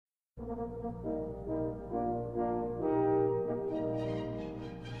How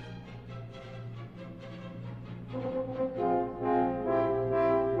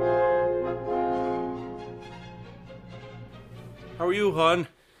are you, hon?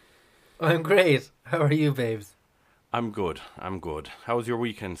 I'm great. How are you, babes? I'm good. I'm good. How's your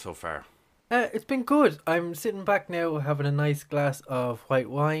weekend so far? It's been good. I'm sitting back now having a nice glass of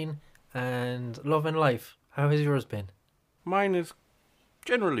white wine and loving life. How has yours been? Mine has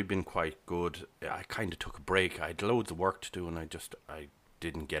generally been quite good. I kind of took a break. I had loads of work to do and I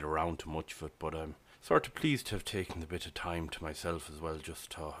didn't get around to much of it, but I'm sort of pleased to have taken a bit of time to myself as well just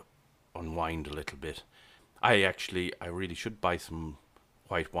to unwind a little bit. I really should buy some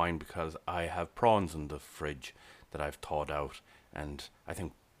white wine because I have prawns in the fridge that I've thawed out, and I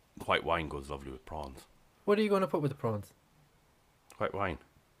think white wine goes lovely with prawns. What are you going to put with the prawns? White wine?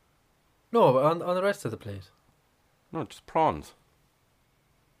 No, but on the rest of the plate. No, just prawns.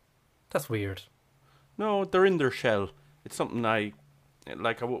 That's weird. No, they're in their shell. It's something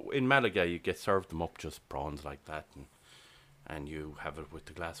in Malaga you get served them up just prawns like that, and you have it with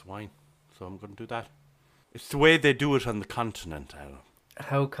a glass of wine. So I'm going to do that. It's the way they do it on the continent, Alan.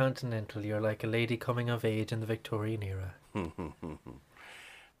 How continental. You're like a lady coming of age in the Victorian era.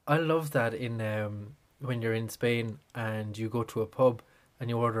 I love that in when you're in Spain and you go to a pub and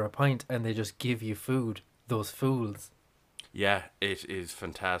you order a pint and they just give you food. Those fools. Yeah, it is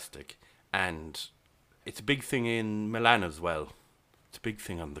fantastic. And it's a big thing in Milan as well. It's a big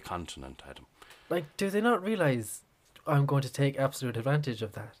thing on the continent, Adam. Like, do they not realise I'm going to take absolute advantage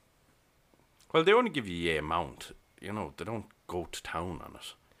of that? Well, they only give you a amount. You know, they don't go to town on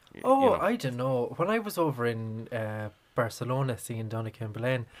it. Oh, You know. I don't know. When I was over in Barcelona seeing Donica and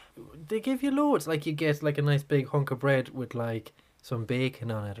Belen, they give you loads. Like, you get like a nice big hunk of bread with like some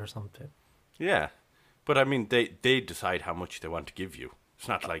bacon on it or something. Yeah. But I mean, they decide how much they want to give you. It's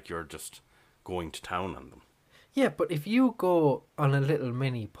not like you're just going to town on them. Yeah, but if you go on a little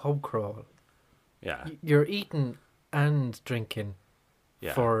mini pub crawl, Yeah. you're eating and drinking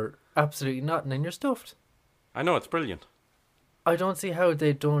Yeah. for absolutely nothing and you're stuffed. I know, it's brilliant. I don't see how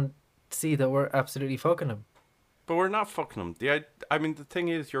they don't see that we're absolutely fucking them. But we're not fucking them. I mean, the thing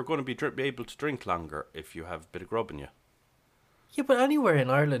is, you're going to be able to drink longer if you have a bit of grub in you. Yeah, but anywhere in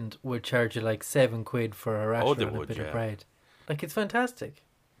Ireland would charge you like £7 for a rasher they and a would, bit yeah. of bread. Like, it's fantastic.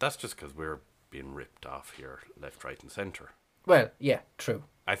 That's just because we're being ripped off here, left, right, and centre. Well, yeah, true.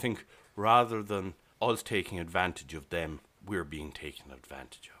 I think rather than us taking advantage of them, we're being taken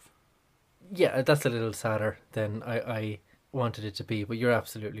advantage of. Yeah, that's a little sadder than I wanted it to be, but you're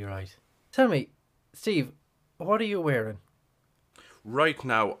absolutely right. Tell me, Steve, what are you wearing? Right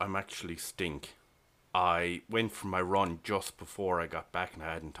now, I'm actually stink. I went for my run just before I got back and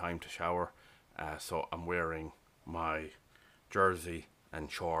I hadn't time to shower. So I'm wearing my jersey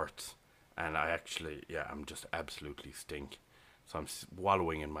and shorts. And I'm just absolutely stink. So I'm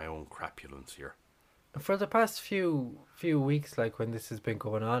wallowing in my own crapulence here. For the past few weeks, like when this has been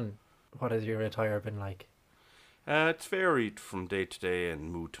going on, what has your attire been like? It's varied from day to day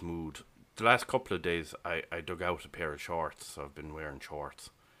and mood to mood. The last couple of days, I dug out a pair of shorts, so I've been wearing shorts.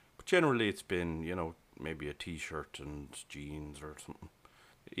 But generally, it's been, maybe a t-shirt and jeans or something.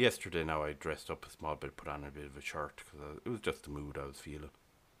 Yesterday, now I dressed up a small bit, put on a bit of a shirt because it was just the mood I was feeling.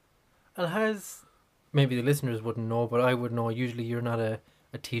 And maybe the listeners wouldn't know, but I would know, usually you're not a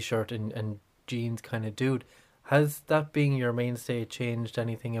t-shirt and jeans kind of dude. Has that being your mainstay changed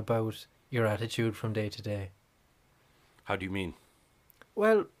anything about your attitude from day to day? How do you mean?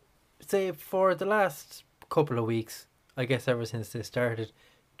 Well, say for the last couple of weeks, I guess ever since this started,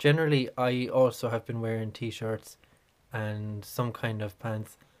 generally I also have been wearing t-shirts and some kind of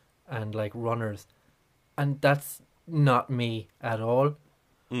pants and like runners. And that's not me at all.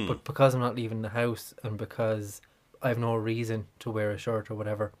 But because I'm not leaving the house and because I have no reason to wear a shirt or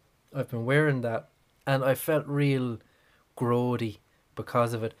whatever, I've been wearing that and I felt real grody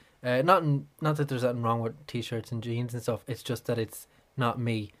because of it. Not that there's anything wrong with t-shirts and jeans and stuff. It's just that it's not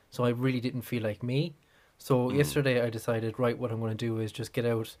me. So I really didn't feel like me. So yesterday I decided, right, what I'm going to do is just get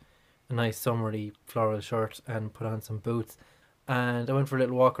out a nice summery floral shirt and put on some boots. And I went for a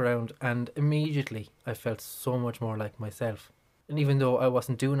little walk around and immediately I felt so much more like myself. And even though I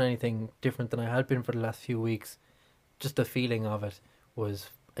wasn't doing anything different than I had been for the last few weeks, just the feeling of it was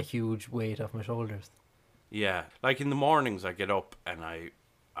a huge weight off my shoulders. Yeah, like in the mornings I get up and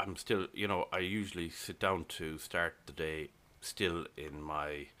I'm still, I usually sit down to start the day still in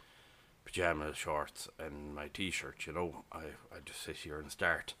my pyjama shorts and my t-shirt, I just sit here and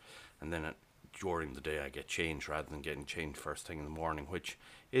start. And then during the day I get changed rather than getting changed first thing in the morning, which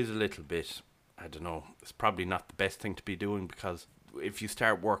is a little bit, I don't know, it's probably not the best thing to be doing because if you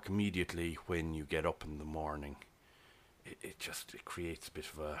start work immediately when you get up in the morning, it creates a bit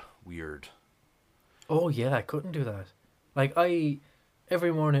of a weird. Oh yeah, I couldn't do that. Like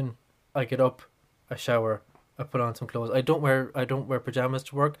every morning I get up, I shower, I put on some clothes. I don't wear pajamas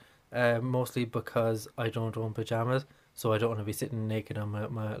to work, mostly because I don't own pajamas, so I don't want to be sitting naked on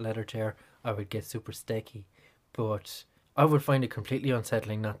my leather chair. I would get super sticky, but I would find it completely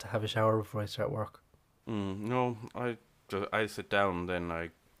unsettling not to have a shower before I start work. No, I sit down, then I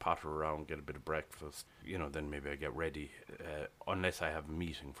potter around, get a bit of breakfast. Then maybe I get ready. Unless I have a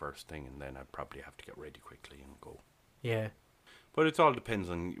meeting first thing, and then I probably have to get ready quickly and go. Yeah. But it all depends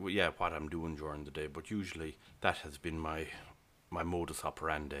on what I'm doing during the day. But usually that has been my modus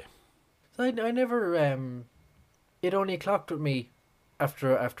operandi. So I never it only clocked with me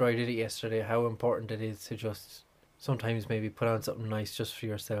after I did it yesterday how important it is to just sometimes maybe put on something nice just for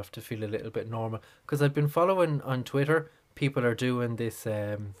yourself to feel a little bit normal. Because I've been following on Twitter, people are doing this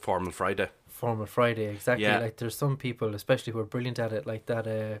Formal Friday. Formal Friday, exactly. Yeah. Like there's some people, especially who are brilliant at it, like that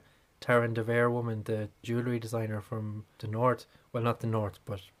Taryn DeVere woman, the jewellery designer from the north. Well, not the north,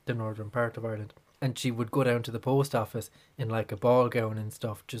 but the northern part of Ireland. And she would go down to the post office in like a ball gown and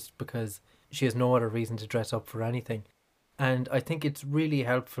stuff just because she has no other reason to dress up for anything. And I think it's really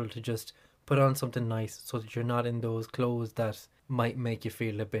helpful to just put on something nice so that you're not in those clothes that might make you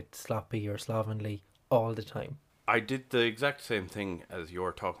feel a bit sloppy or slovenly all the time. I did the exact same thing as you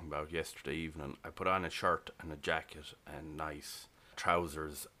were talking about yesterday evening. I put on a shirt and a jacket and nice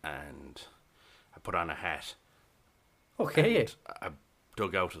trousers, and I put on a hat. Okay. And I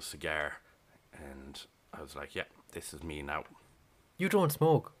dug out a cigar, and I was like, yeah, this is me now. You don't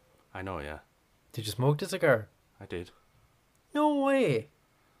smoke. I know, yeah. Did you smoke the cigar? I did. No way.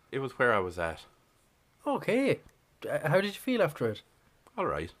 It was where I was at. Okay. How did you feel after it? All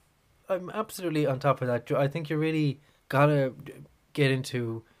right. I'm absolutely on top of that. I think you really gotta get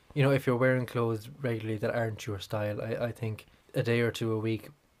into, if you're wearing clothes regularly that aren't your style. I think a day or two a week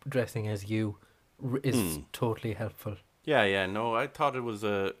dressing as you is totally helpful. Yeah. No, I thought it was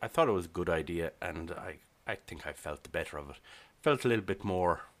a good idea, and I think I felt the better of it. Felt a little bit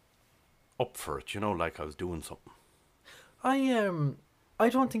more up for it, like I was doing something. I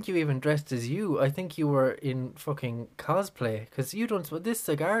don't think you even dressed as you. I think you were in fucking cosplay because you don't. This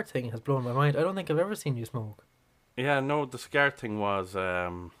cigar thing has blown my mind. I don't think I've ever seen you smoke. Yeah, no, the cigar thing was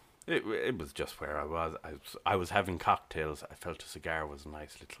it was just where I was. I was having cocktails. I felt a cigar was a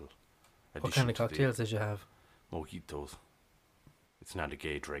nice little addition. What kind of to the cocktails did you have? mojitos. It's not a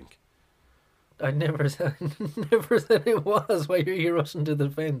gay drink. I never said never said it was. Why are you rushing to the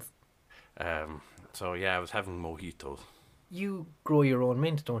defence? So yeah, I was having mojitos. You grow your own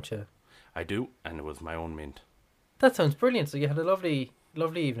mint, don't you? I do, and it was my own mint. That sounds brilliant. So you had a lovely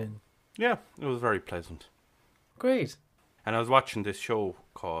evening. Yeah, it was very pleasant. Great. And I was watching this show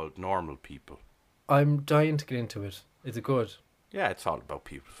called Normal People. I'm dying to get into it. Is it good? Yeah, it's all about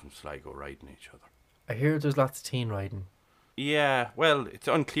people from Sligo riding each other. I hear there's lots of teen riding. Yeah, well, it's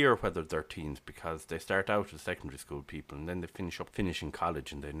unclear whether they're teens because they start out as secondary school people and then they finish in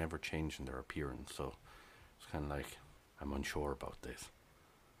college and they never change in their appearance. So it's kind of like, I'm unsure about this.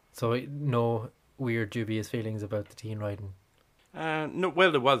 So no weird dubious feelings about the teen riding? No,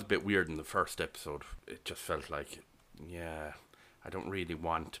 well, it was a bit weird in the first episode. It just felt like, yeah, I don't really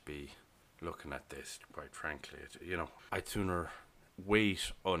want to be looking at this, quite frankly. I'd sooner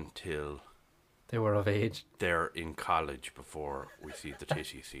wait until They were of age. they're in college before we see the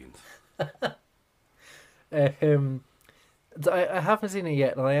titty scenes. I haven't seen it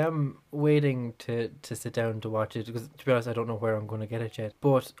yet, and I am waiting to sit down to watch it because, to be honest, I don't know where I'm going to get it yet.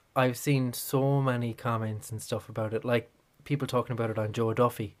 But I've seen so many comments and stuff about it, like people talking about it on Joe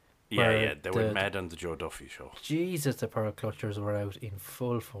Duffy. Yeah, they went mad on the Joe Duffy show. Jesus, the pearl clutchers were out in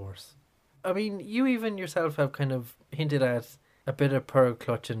full force. I mean, you even yourself have kind of hinted at a bit of pearl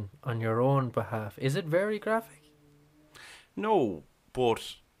clutching on your own behalf. Is it very graphic? No,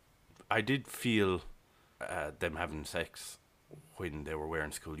 but I did feel them having sex when they were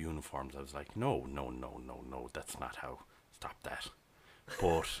wearing school uniforms. I was like, no, that's not how. Stop that.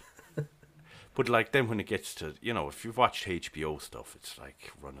 But like then when it gets to, if you've watched HBO stuff, it's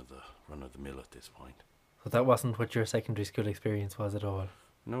like run of the mill at this point. So that wasn't what your secondary school experience was at all.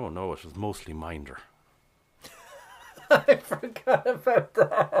 No, it was mostly Minder. I forgot about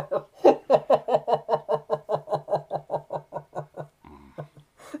that.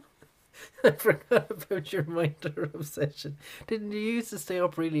 I forgot about your Minder obsession. Didn't you used to stay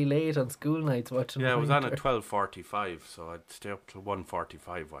up really late on school nights watching Yeah, I was on Minder? at 12:45, so I'd stay up till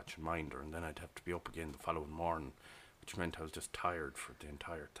 1:45 watching Minder, and then I'd have to be up again the following morning, which meant I was just tired for the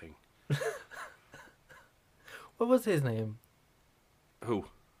entire thing. What was his name? Who?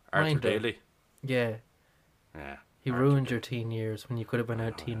 Arthur Minder. Daly? Yeah. Yeah. He Arthur ruined Daly. your teen years when you could have been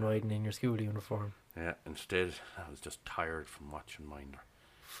out Oh, teen yeah. riding in your school uniform. Yeah, instead, I was just tired from watching Minder.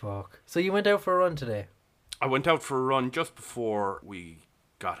 Fuck. So you went out for a run today? I went out for a run just before we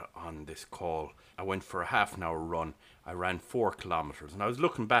got on this call. I went for a half an hour run. I ran 4 kilometres, and I was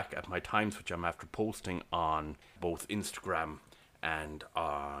looking back at my times, which I'm after posting on both Instagram and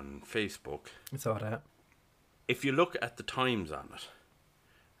on Facebook. I saw that. If you look at the times on it,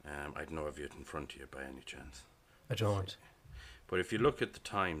 I don't know if you have it in front of you by any chance. I don't. But if you look at the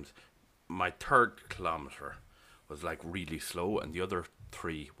times, my 3rd kilometre was like really slow, and the other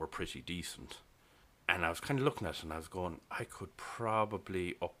 3 were pretty decent. And I was kind of looking at it and I was going, I could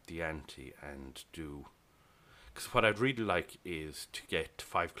probably up the ante and do... Because what I'd really like is to get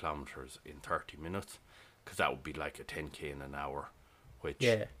 5 kilometres in 30 minutes, because that would be like a 10k in an hour, which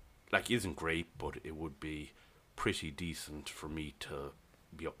Yeah. like isn't great, but it would be pretty decent for me to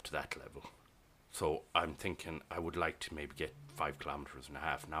be up to that level. So I'm thinking I would like to maybe get 5 kilometres in a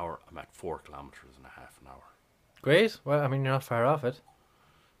half an hour. I'm at 4 kilometres in a half an hour. Great. Well, I mean, you're not far off it.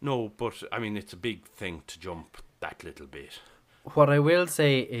 No, but I mean, it's a big thing to jump that little bit. What I will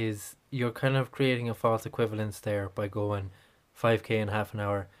say is you're kind of creating a false equivalence there by going 5k in half an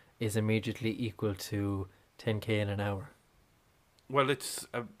hour is immediately equal to 10k in an hour. Well, it's,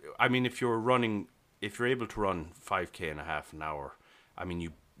 I mean, if you're able to run 5k in a half an hour, I mean,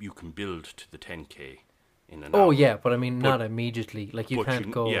 you can build to the 10k in an hour. Oh, yeah, but I mean, But- not immediately. Like, you But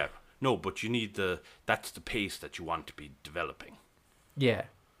can't go... Yeah, no, but you need that's the pace that you want to be developing. Yeah.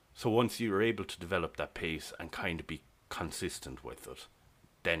 So once you're able to develop that pace and kind of be consistent with it,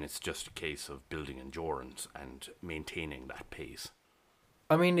 then it's just a case of building endurance and maintaining that pace.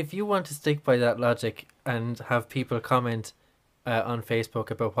 I mean, if you want to stick by that logic and have people comment on Facebook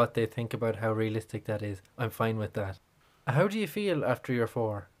about what they think about how realistic that is, I'm fine with that. How do you feel after your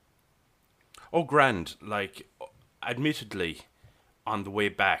 4? Oh, grand. Like, admittedly, on the way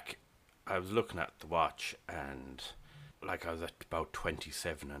back, I was looking at the watch and, like, I was at about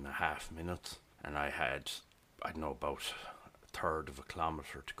 27 and a half minutes. And I had, I don't know, about a third of a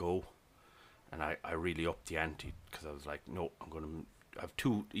kilometre to go. And I really upped the ante because I was like, no, I'm going to have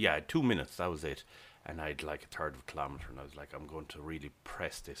 2 minutes, that was it. And I'd like a third of a kilometre. And I was like, I'm going to really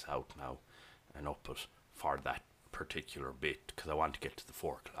press this out now and up it for that particular bit because I want to get to the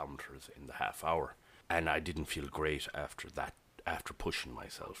 4 kilometres in the half hour. And I didn't feel great after that, after pushing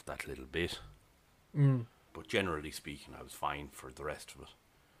myself that little bit. But generally speaking, I was fine for the rest of it.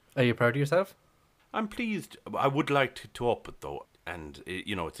 Are you proud of yourself? I'm pleased. I would like to up it though, and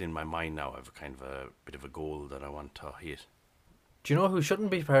it's in my mind now. I have a kind of a bit of a goal that I want to hit. Do you know who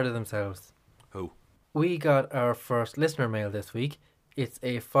shouldn't be proud of themselves? Who? We got our first listener mail this week. It's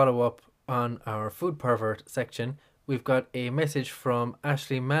a follow-up on our Food Pervert section. We've got a message from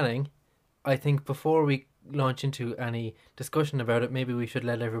Ashley Manning. I think before we launch into any discussion about it, maybe we should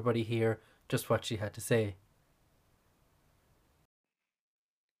let everybody hear just what she had to say.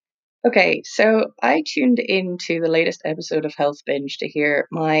 Okay, so I tuned into the latest episode of Health Binge to hear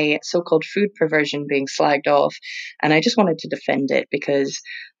my so-called food perversion being slagged off, and I just wanted to defend it because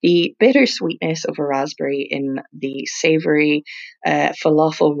the bittersweetness of a raspberry in the savory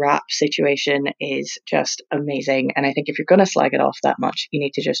falafel wrap situation is just amazing, and I think if you're going to slag it off that much, you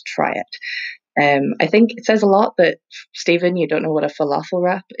need to just try it. I think it says a lot that, Stephen, you don't know what a falafel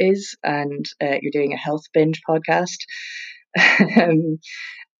wrap is, and you're doing a Health Binge podcast.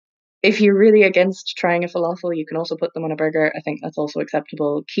 If you're really against trying a falafel, you can also put them on a burger. I think that's also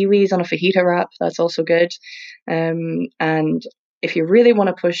acceptable. Kiwis on a fajita wrap, that's also good. And if you really want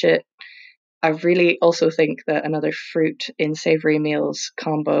to push it, I really also think that another fruit in savory meals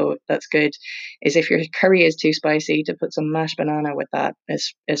combo that's good is if your curry is too spicy, to put some mashed banana with that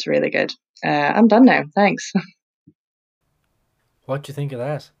is really good. I'm done now. Thanks. What do you think of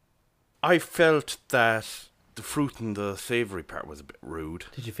that? I felt that the fruit and the savoury part was a bit rude.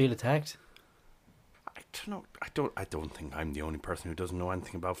 Did you feel attacked? I don't know. I don't think I'm the only person who doesn't know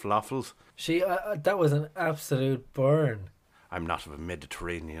anything about falafels. That was an absolute burn. I'm not of a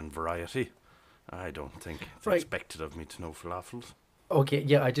Mediterranean variety. I don't think it's Right. expected of me to know falafels. Okay,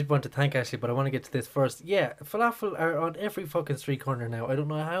 yeah, I did want to thank Ashley, but I want to get to this first. Yeah, falafel are on every fucking street corner now. I don't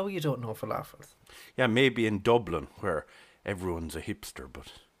know how you don't know falafels. Yeah, maybe in Dublin where everyone's a hipster,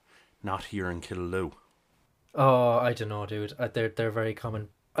 but not here in Killaloe. Oh, I don't know, dude. They're very common.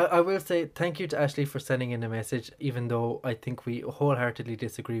 I will say thank you to Ashley for sending in a message, even though I think we wholeheartedly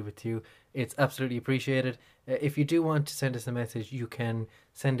disagree with you. It's absolutely appreciated. If you do want to send us a message, you can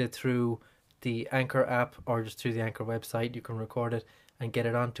send it through the Anchor app or just through the Anchor website. You can record it and get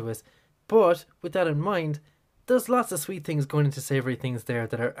it onto us. But with that in mind, There's lots of sweet things going into savoury things there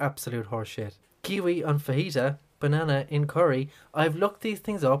that are absolute horseshit. Kiwi on fajita, banana in curry. I've looked these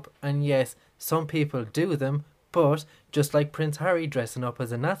things up, and yes, some people do them, but just like Prince Harry dressing up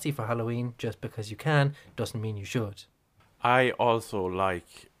as a Nazi for Halloween just because you can, doesn't mean you should. I also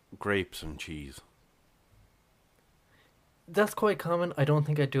like grapes and cheese. That's quite common. I don't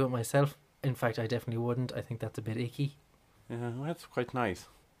think I'd do it myself. In fact, I definitely wouldn't. I think that's a bit icky. Yeah, that's quite nice.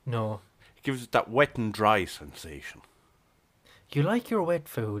 No. It gives it that wet and dry sensation. You like your wet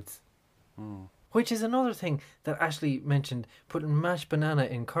foods. Mm. Which is another thing that Ashley mentioned, putting mashed banana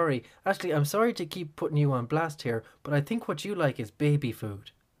in curry. Ashley, I'm sorry to keep putting you on blast here, but I think what you like is baby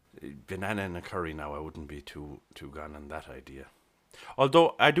food. Banana in a curry now, I wouldn't be too gone on that idea.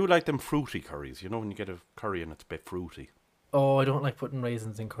 Although, I do like them fruity curries. You know, when you get a curry and it's a bit fruity. Oh, I don't like putting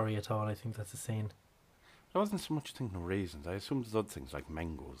raisins in curry at all. I think that's a sin. I wasn't so much thinking of raisins. I assume there's other things like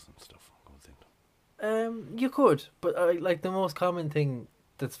mangoes and stuff goes into. You could, but like the most common thing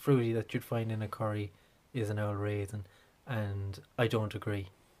that's fruity that you'd find in a curry is an old raisin, and I don't agree.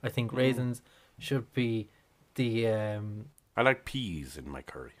 I think raisins should be the I like peas in my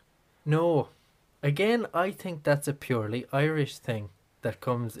curry. No. Again, I think that's a purely Irish thing that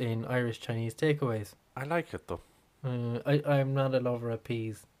comes in Irish Chinese takeaways. I like it though. I'm not a lover of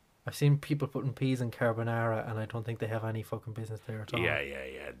peas. I've seen people putting peas in carbonara, and I don't think they have any fucking business there at all.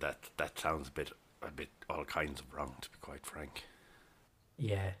 Yeah. That sounds a bit all kinds of wrong, to be quite frank.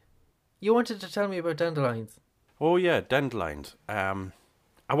 Yeah. You wanted to tell me about dandelions. Oh yeah, dandelions. I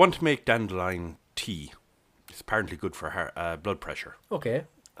want to make dandelion tea. It's apparently good for blood pressure. Okay.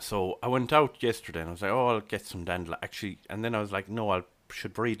 So I went out yesterday and I was like, oh, I'll get some dandelion. Actually, and then I was like, no, I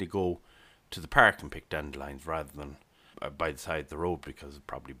should really go to the park and pick dandelions rather than by the side of the road, because it'd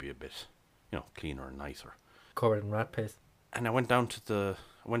probably be a bit, cleaner and nicer. Covered in rat piss. And I went down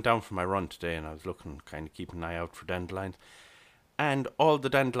for my run today, and I was looking, kind of keeping an eye out for dandelions. And all the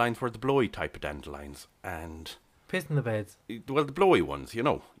dandelions were the blowy type of dandelions. And Piss in the beds. well, the blowy ones,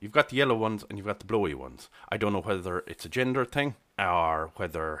 you've got the yellow ones and you've got the blowy ones. I don't know whether it's a gender thing or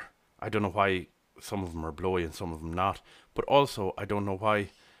whether, I don't know why some of them are blowy and some of them not. But also, I don't know why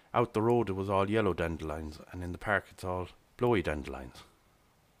out the road it was all yellow dandelions and in the park it's all blowy dandelions.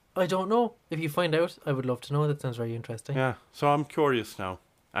 I don't know. If you find out, I would love to know. That sounds very interesting. Yeah, so I'm curious now.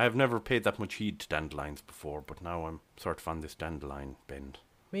 I have never paid that much heed to dandelions before, but now I'm sort of on this dandelion bend.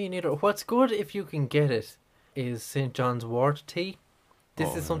 Me neither. What's good if you can get it is St. John's wort tea.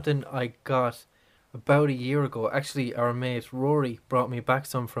 This is something I got about a year ago. Actually, our mate Rory brought me back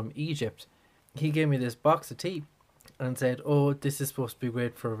some from Egypt. He gave me this box of tea and said, oh, this is supposed to be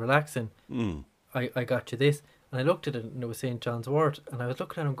great for relaxing. I got you this. And I looked at it and it was St. John's wort. And I was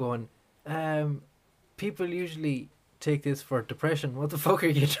looking at him going, people usually take this for depression. What the fuck are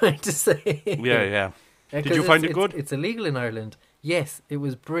you trying to say? Yeah. Did you find it good? It's illegal in Ireland. Yes, it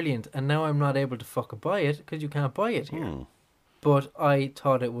was brilliant. And now I'm not able to fucking buy it because you can't buy it here. But I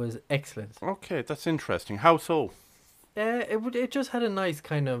thought it was excellent. Okay, that's interesting. How so? It just had a nice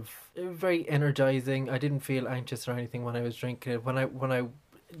kind of very energizing. I didn't feel anxious or anything when I was drinking it. When I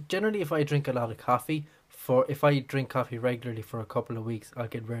generally, if I drink a lot of coffee, if I drink coffee regularly for a couple of weeks, I'll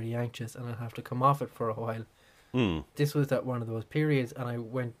get very anxious and I'll have to come off it for a while. This was at one of those periods, and I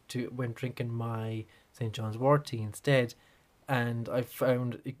went drinking my St. John's wort tea instead, and I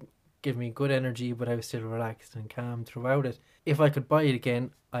found it gave me good energy, but I was still relaxed and calm throughout it. If I could buy it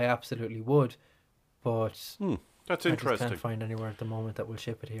again, I absolutely would, but that's I interesting. just can't find anywhere at the moment that will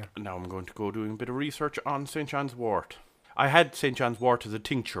ship it here. Now I'm going to go doing a bit of research on St. John's wort. I had St. John's wort as a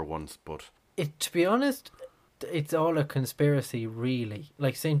tincture once, but To be honest, it's all a conspiracy, really.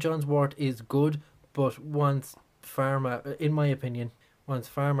 Like, St. John's wort is good, but once Pharma, in my opinion, once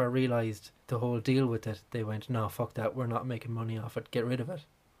Pharma realised the whole deal with it, they went, no, fuck that, we're not making money off it, get rid of it.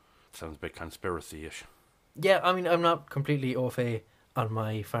 Sounds a bit conspiracy-ish. Yeah, I mean, I'm not completely au fait on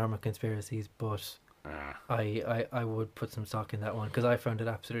my Pharma conspiracies, but I would put some stock in that one, because I found it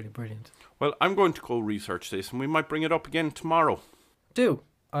absolutely brilliant. Well, I'm going to go research this, and we might bring it up again tomorrow. Do.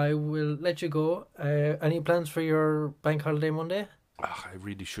 I will let you go. Any plans for your bank holiday Monday? I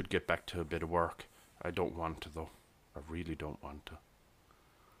really should get back to a bit of work. I don't want to, though. I really don't want to.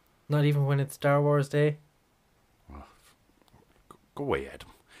 Not even when it's Star Wars Day? Go away, Adam.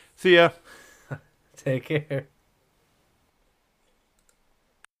 See ya. Take care.